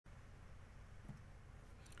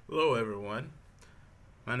Hello everyone,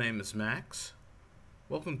 my name is Max.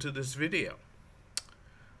 Welcome to this video.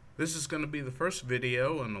 This is going to be the first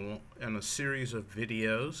video in a series of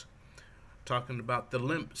videos talking about the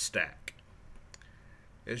LEMP stack.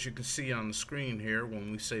 As you can see on the screen here,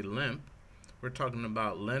 when we say LEMP, we're talking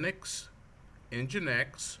about Linux,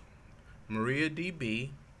 Nginx, MariaDB,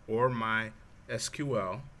 or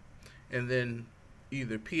MySQL, and then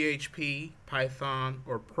either PHP, Python,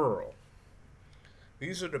 or Perl.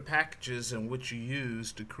 These are the packages in which you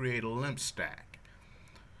use to create a LEMP stack.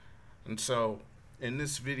 And so in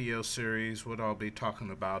this video series, what I'll be talking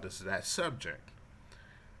about is that subject.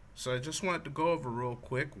 So I just wanted to go over real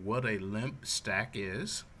quick what a LEMP stack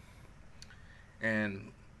is,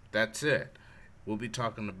 and that's it. We'll be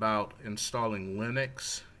talking about installing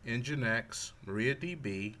Linux, Nginx,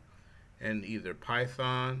 MariaDB, and either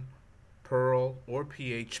Python, Perl, or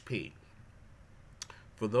PHP.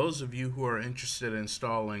 For those of you who are interested in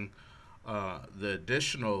installing the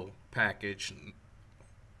additional package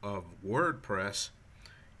of WordPress,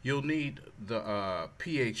 you'll need the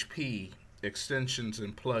PHP extensions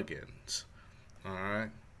and plugins.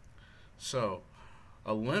 Alright, so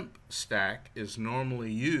a LEMP stack is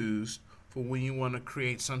normally used for when you want to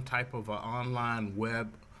create some type of an online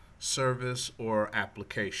web service or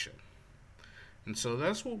application. And so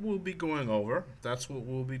that's what we'll be going over. That's what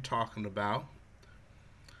we'll be talking about.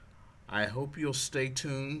 I hope you'll stay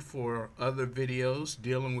tuned for other videos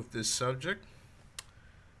dealing with this subject.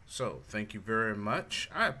 So, thank you very much.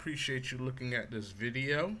 I appreciate you looking at this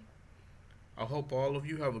video. I hope all of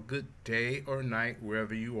you have a good day or night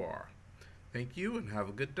wherever you are. Thank you and have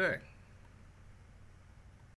a good day.